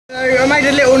So I made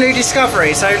a little new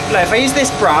discovery. So look, if I use this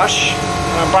brush,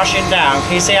 and I'm brushing down,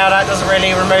 can you see how that doesn't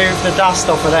really remove the dust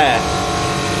off of there?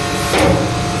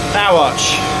 Now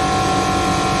watch.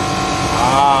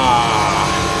 Ah,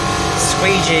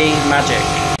 squeegee magic.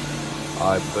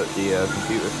 I put the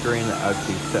computer screen as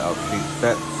the setup sheet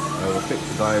steps. I will fix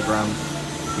the diagram.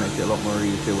 Makes it a lot more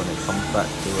easier when it comes back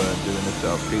to doing the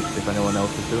setup sheets if anyone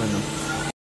else is doing them.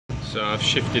 So I've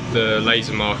shifted the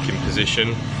laser marking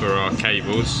position for our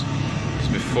cables, because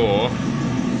before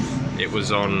it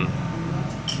was on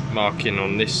marking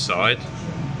on this side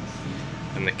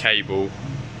and the cable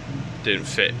didn't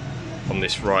fit on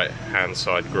this right hand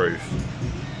side groove,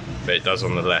 but it does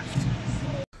on the left.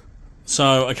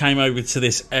 So I came over to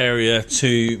this area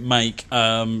to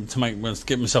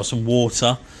get myself some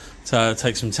water to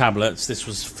take some tablets. This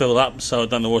was filled up, so I'd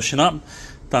done the washing up,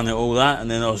 done it all that,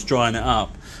 and then I was drying it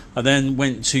up. I then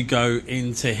went to go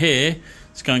into here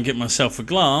to go and get myself a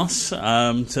glass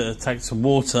to take some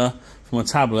water from my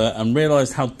tablet, and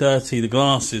realised how dirty the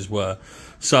glasses were.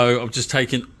 So I've just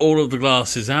taken all of the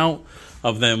glasses out.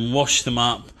 I've then washed them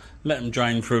up, let them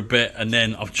drain for a bit, and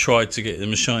then I've tried to get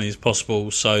them as shiny as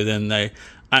possible, so then they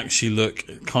actually look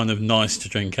kind of nice to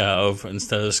drink out of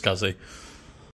instead of scuzzy.